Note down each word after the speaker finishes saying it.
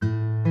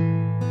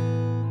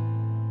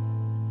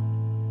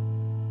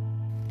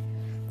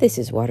This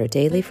is Water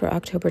Daily for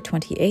October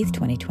 28th,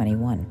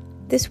 2021.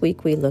 This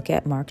week we look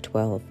at Mark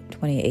 12,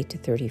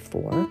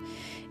 28-34,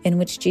 in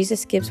which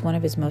Jesus gives one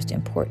of his most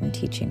important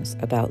teachings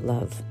about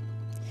love.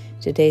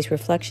 Today's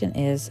reflection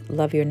is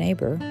love your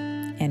neighbor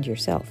and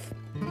yourself.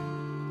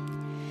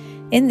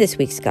 In this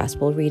week's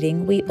gospel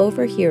reading, we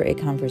overhear a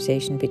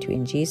conversation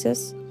between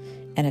Jesus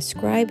and a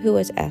scribe who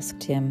has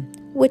asked him,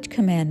 which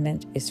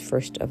commandment is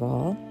first of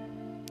all?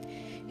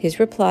 His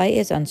reply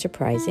is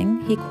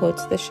unsurprising. He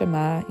quotes the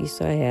Shema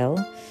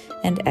Yisrael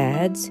and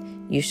adds,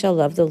 "You shall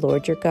love the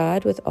Lord your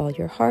God with all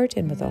your heart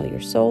and with all your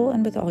soul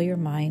and with all your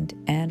mind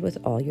and with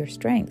all your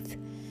strength."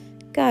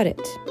 Got it.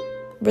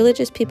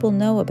 Religious people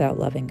know about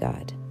loving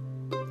God.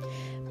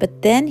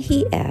 But then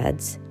he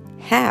adds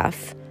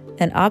half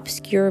an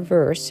obscure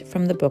verse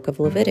from the book of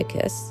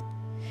Leviticus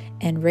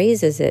and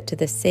raises it to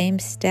the same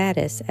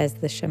status as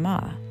the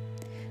Shema.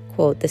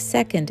 Quote, "The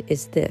second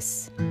is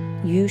this,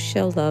 you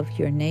shall love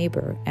your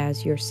neighbor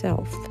as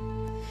yourself.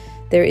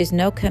 There is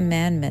no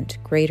commandment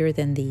greater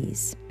than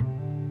these."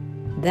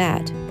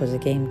 That was a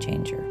game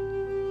changer.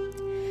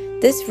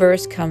 This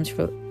verse comes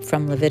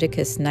from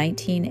Leviticus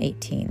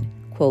 19:18.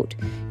 Quote,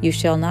 "You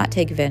shall not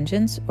take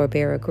vengeance or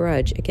bear a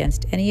grudge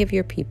against any of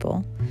your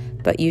people,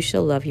 but you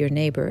shall love your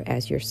neighbor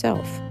as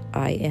yourself.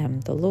 I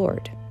am the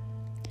Lord."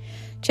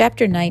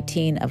 Chapter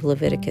 19 of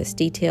Leviticus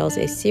details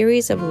a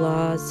series of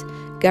laws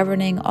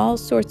governing all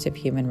sorts of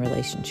human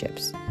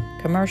relationships: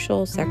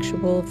 commercial,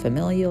 sexual,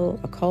 familial,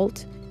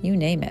 occult, you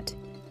name it.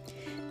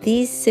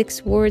 These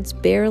 6 words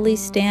barely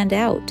stand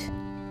out,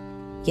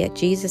 yet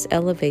Jesus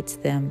elevates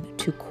them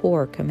to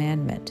core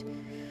commandment.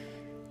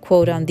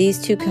 Quote, "On these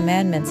 2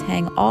 commandments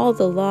hang all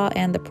the law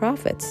and the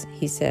prophets,"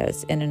 he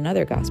says in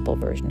another gospel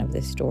version of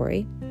this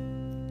story.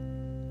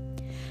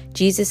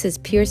 Jesus'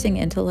 piercing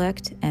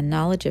intellect and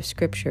knowledge of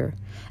Scripture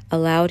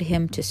allowed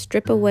him to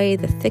strip away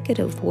the thicket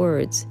of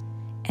words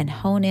and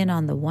hone in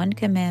on the one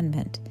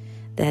commandment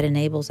that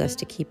enables us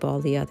to keep all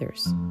the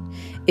others.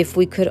 If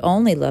we could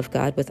only love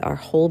God with our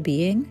whole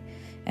being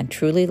and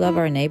truly love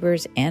our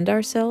neighbors and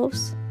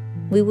ourselves,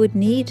 we would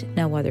need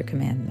no other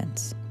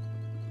commandments.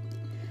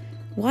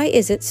 Why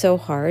is it so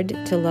hard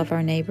to love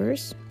our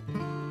neighbors?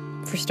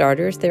 For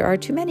starters, there are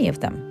too many of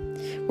them.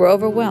 We're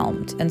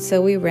overwhelmed, and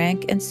so we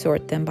rank and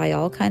sort them by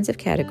all kinds of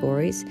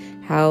categories: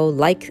 how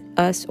like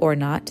us or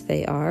not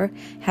they are,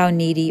 how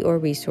needy or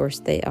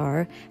resourced they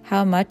are,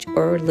 how much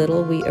or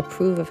little we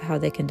approve of how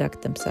they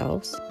conduct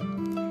themselves.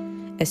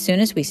 As soon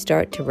as we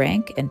start to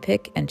rank and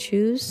pick and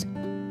choose,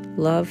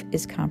 love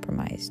is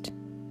compromised.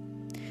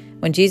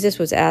 When Jesus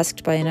was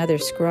asked by another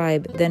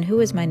scribe, "Then who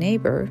is my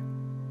neighbor?"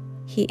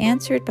 he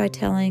answered by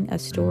telling a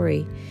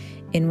story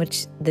in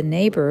which the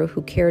neighbor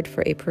who cared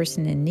for a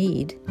person in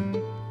need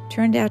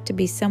turned out to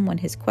be someone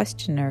his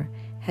questioner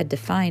had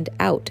defined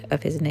out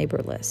of his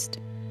neighbor list.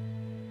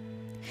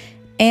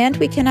 And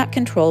we cannot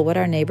control what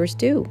our neighbors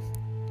do.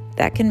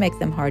 That can make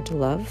them hard to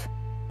love.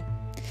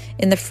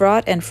 In the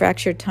fraught and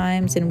fractured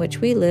times in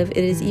which we live,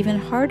 it is even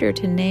harder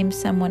to name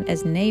someone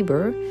as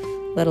neighbor,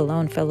 let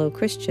alone fellow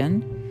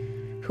Christian,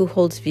 who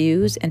holds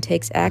views and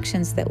takes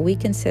actions that we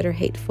consider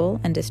hateful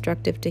and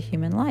destructive to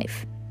human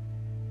life.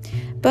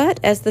 But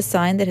as the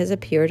sign that has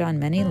appeared on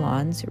many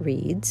lawns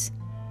reads,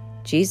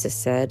 Jesus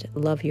said,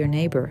 "Love your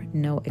neighbor,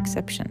 no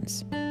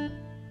exceptions."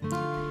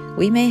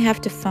 We may have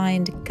to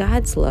find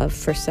God's love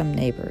for some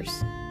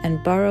neighbors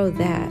and borrow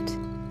that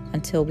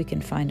until we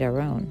can find our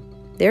own.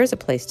 There's a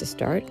place to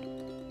start.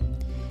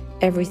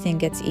 Everything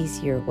gets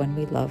easier when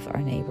we love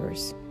our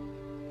neighbors.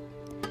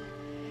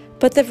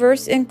 But the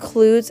verse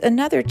includes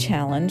another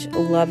challenge: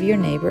 love your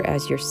neighbor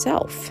as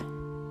yourself.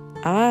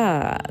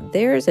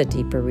 There's a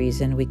deeper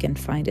reason we can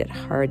find it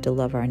hard to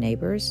love our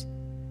neighbors.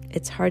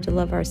 It's hard to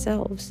love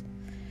ourselves,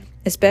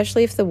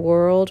 especially if the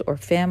world or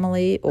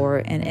family or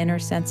an inner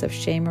sense of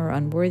shame or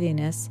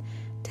unworthiness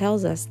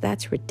tells us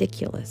that's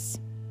ridiculous.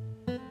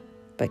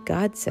 But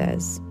God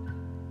says,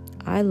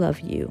 "I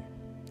love you.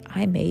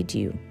 I made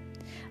you.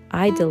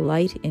 I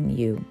delight in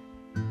you."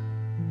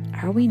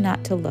 Are we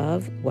not to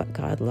love what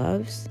God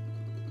loves?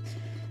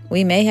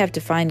 We may have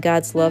to find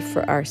God's love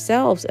for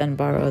ourselves and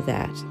borrow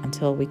that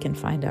until we can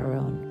find our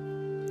own.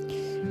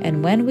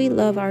 And when we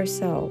love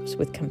ourselves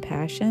with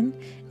compassion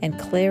and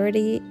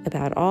clarity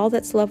about all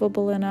that's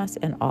lovable in us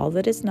and all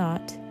that is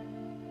not,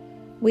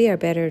 we are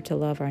better able to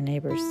love our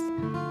neighbors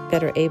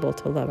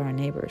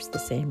the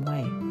same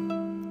way.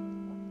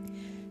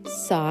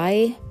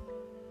 Sigh.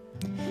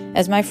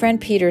 As my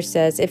friend Peter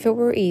says, if it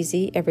were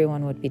easy,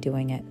 everyone would be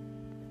doing it.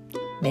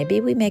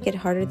 Maybe we make it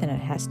harder than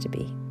it has to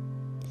be.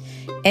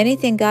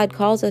 Anything God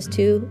calls us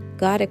to,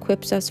 God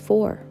equips us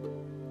for.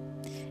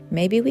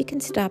 Maybe we can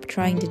stop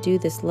trying to do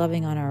this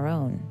loving on our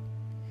own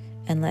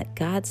and let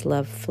God's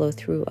love flow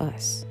through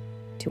us,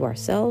 to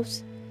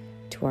ourselves,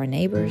 to our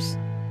neighbors,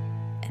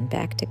 and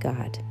back to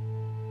God.